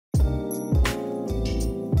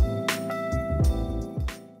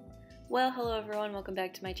Well, hello everyone, welcome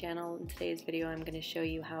back to my channel. In today's video I'm going to show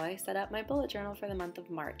you how I set up my bullet journal for the month of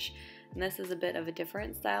March. And this is a bit of a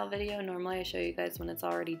different style video. Normally I show you guys when it's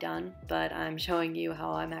already done, but I'm showing you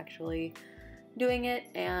how I'm actually doing it,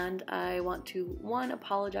 and I want to, one,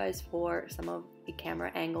 apologize for some of the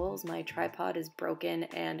camera angles. My tripod is broken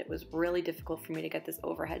and it was really difficult for me to get this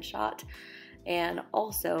overhead shot. And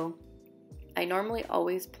also, I normally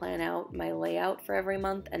always plan out my layout for every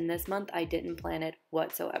month, and this month I didn't plan it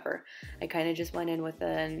whatsoever. I kind of just went in with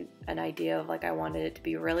an idea of like I wanted it to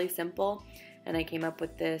be really simple, and I came up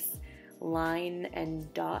with this line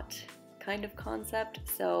and dot kind of concept.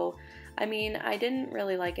 So I mean, I didn't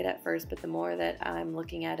really like it at first, but the more that I'm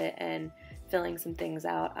looking at it and filling some things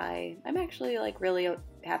out, I'm actually like really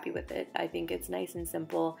happy with it. I think it's nice and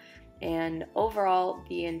simple. And overall,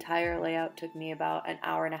 the entire layout took me about an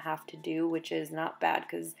hour and a half to do, which is not bad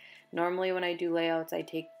because normally when I do layouts, I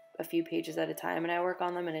take a few pages at a time and I work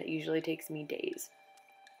on them, and it usually takes me days.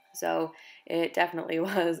 So it definitely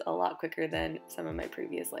was a lot quicker than some of my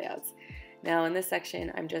previous layouts. Now in this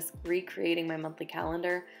section, I'm just recreating my monthly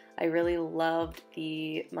calendar. I really loved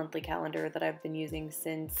the monthly calendar that I've been using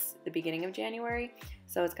since the beginning of January.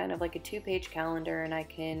 So it's kind of like a 2-page calendar, and I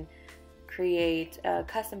can create a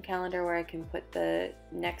custom calendar where I can put the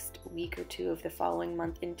next week or two of the following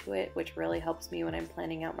month into it, which really helps me when I'm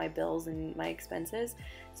planning out my bills and my expenses.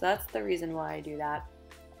 So that's the reason why I do that.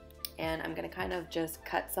 And I'm going to kind of just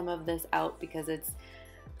cut some of this out because it's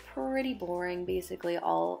pretty boring. Basically,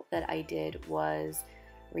 all that I did was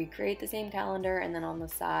recreate the same calendar, and then on the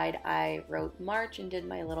side I wrote March and did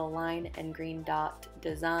my little line and green dot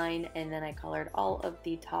design, and then I colored all of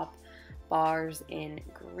the top bars in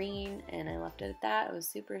green, and I left it at that. It was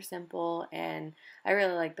super simple, and I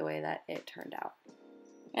really like the way that it turned out.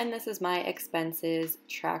 And this is my expenses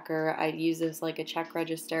tracker. I use this like a check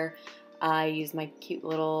register. I use my cute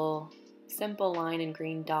little simple line and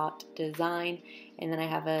green dot design, and then I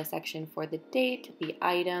have a section for the date, the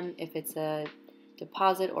item, if it's a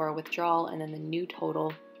deposit or a withdrawal, and then the new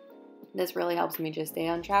total. This really helps me just stay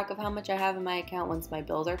on track of how much I have in my account once my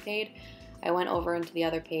bills are paid. I went over into the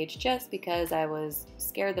other page just because I was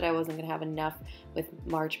scared that I wasn't going to have enough with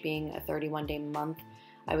March being a 31-day month.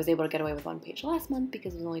 I was able to get away with one page last month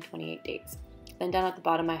because it was only 28 days. Then down at the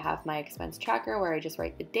bottom I have my expense tracker where I just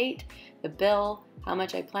write the date, the bill, how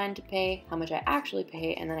much I plan to pay, how much I actually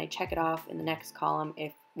pay, and then I check it off in the next column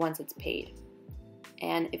once it's paid.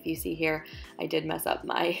 And if you see here, I did mess up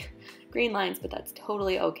my green lines, but that's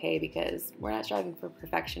totally okay because we're not striving for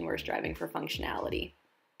perfection, we're striving for functionality.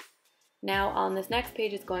 Now on this next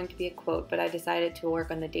page is going to be a quote, but I decided to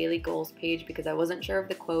work on the daily goals page because I wasn't sure of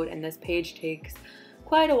the quote, and this page takes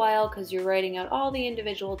quite a while because you're writing out all the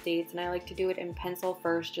individual dates, and I like to do it in pencil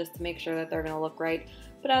first just to make sure that they're going to look right.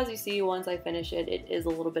 But as you see, once I finish it, it is a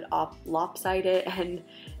little bit lopsided and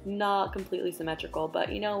not completely symmetrical,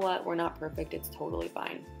 but you know what? We're not perfect. It's totally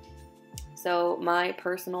fine. So my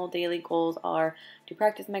personal daily goals are to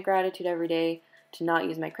practice my gratitude every day, to not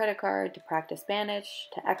use my credit card, to practice Spanish,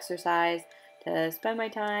 to exercise, to spend my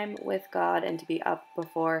time with God, and to be up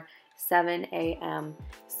before 7 a.m.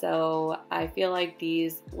 So I feel like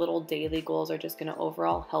these little daily goals are just going to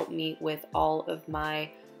overall help me with all of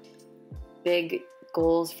my big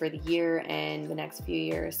goals for the year and the next few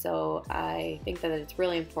years. So I think that it's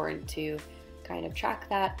really important to kind of track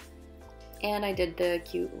that. And I did the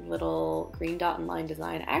cute little green dot and line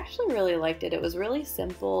design. I actually really liked it. It was really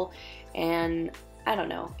simple, and I don't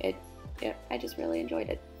know, I just really enjoyed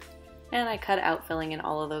it. And I cut out filling in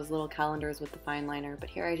all of those little calendars with the fine liner, but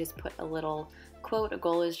here I just put a little quote, a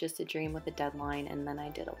goal is just a dream with a deadline, and then I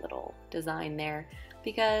did a little design there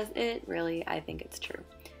because it really, I think it's true.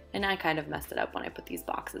 And I kind of messed it up when I put these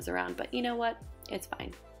boxes around, but you know what? It's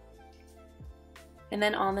fine. And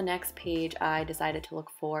then on the next page, I decided to look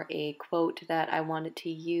for a quote that I wanted to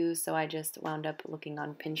use, so I just wound up looking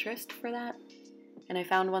on Pinterest for that. And I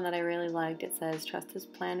found one that I really liked. It says, trust His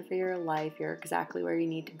plan for your life. You're exactly where you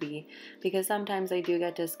need to be. Because sometimes I do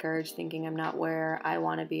get discouraged thinking I'm not where I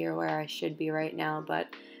want to be or where I should be right now, but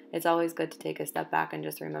it's always good to take a step back and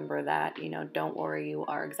just remember that, you know, don't worry, you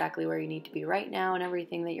are exactly where you need to be right now, and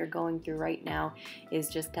everything that you're going through right now is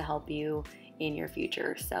just to help you in your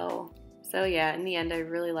future. So yeah, in the end, I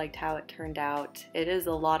really liked how it turned out. It is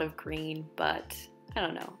a lot of green, but I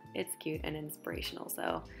don't know, it's cute and inspirational,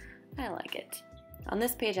 so I like it. On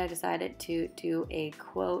this page, I decided to do a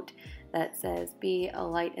quote that says, be a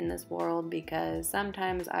light in this world, because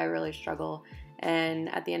sometimes I really struggle, and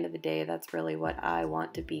at the end of the day, that's really what I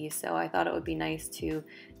want to be. So I thought it would be nice to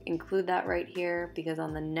include that right here, because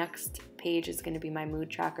on the next page is going to be my mood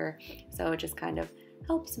tracker, so it just kind of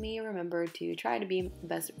helps me remember to try to be the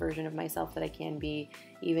best version of myself that I can be,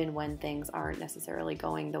 even when things aren't necessarily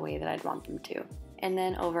going the way that I'd want them to. And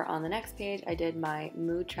then over on the next page, I did my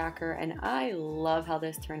mood tracker, and I love how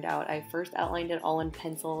this turned out. I first outlined it all in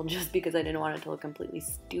pencil just because I didn't want it to look completely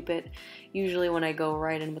stupid. Usually when I go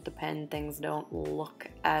right in with the pen, things don't look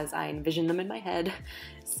as I envision them in my head.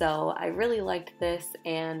 So I really liked this,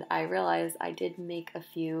 and I realized I did make a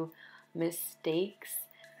few mistakes.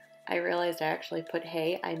 I realized I actually put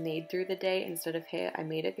hey, I made through the day instead of hey, I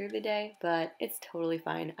made it through the day, but it's totally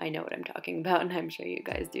fine. I know what I'm talking about, and I'm sure you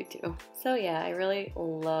guys do too. So yeah, I really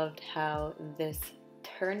loved how this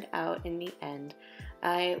turned out in the end.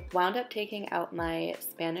 I wound up taking out my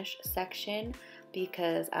Spanish section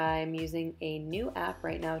because I'm using a new app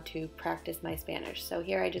right now to practice my Spanish. So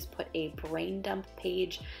here I just put a brain dump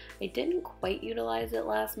page. I didn't quite utilize it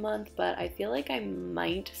last month, but I feel like I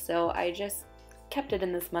might, so I just kept it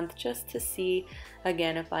in this month just to see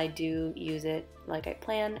again if I do use it like I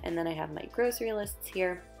plan. And then I have my grocery lists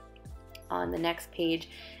here on the next page,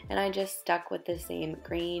 and I just stuck with the same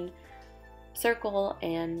green circle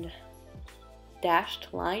and dashed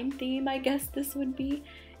line theme, I guess this would be.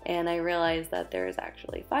 And I realized that there's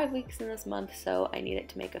actually 5 weeks in this month, so I needed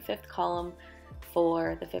to make a 5th column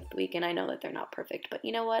for the 5th week. And I know that they're not perfect, but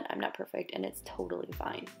you know what, I'm not perfect and it's totally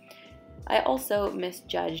fine. I also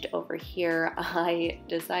misjudged over here. I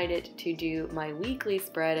decided to do my weekly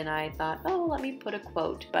spread and I thought, oh, let me put a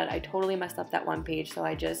quote, but I totally messed up that one page, so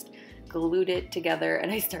I just glued it together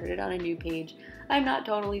and I started on a new page. I'm not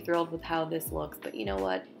totally thrilled with how this looks, but you know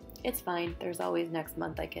what? It's fine. There's always next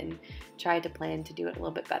month. I can try to plan to do it a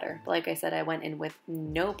little bit better. But like I said, I went in with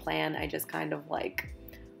no plan. I just kind of like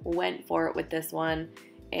went for it with this one,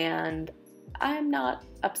 and I'm not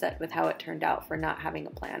upset with how it turned out for not having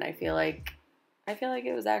a plan. I feel like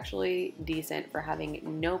it was actually decent for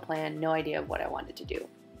having no plan, no idea of what I wanted to do.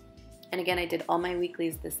 And again, I did all my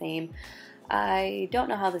weeklies the same. I don't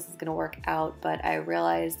know how this is going to work out, but I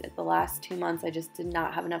realized the last 2 months I just did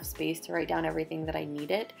not have enough space to write down everything that I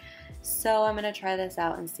needed. So I'm going to try this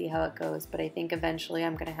out and see how it goes, but I think eventually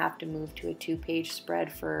I'm going to have to move to a 2-page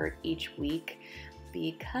spread for each week,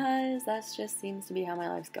 because that just seems to be how my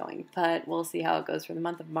life's going. But we'll see how it goes for the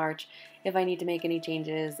month of March. If I need to make any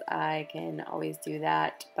changes, I can always do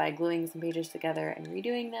that by gluing some pages together and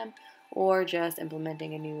redoing them, or just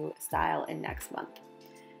implementing a new style in next month.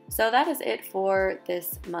 So that is it for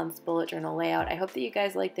this month's bullet journal layout. I hope that you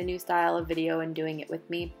guys like the new style of video and doing it with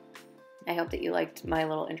me. I hope that you liked my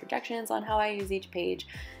little introductions on how I use each page.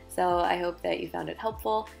 So I hope that you found it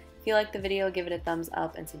helpful. If you liked the video, give it a thumbs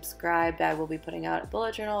up and subscribe. I will be putting out a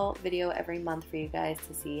bullet journal video every month for you guys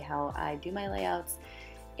to see how I do my layouts.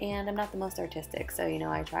 And I'm not the most artistic, so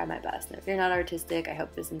I try my best. And if you're not artistic, I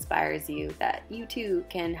hope this inspires you that you too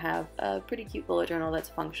can have a pretty cute bullet journal that's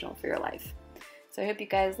functional for your life. So I hope you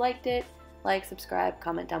guys liked it. Like, subscribe,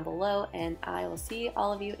 comment down below, and I will see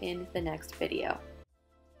all of you in the next video.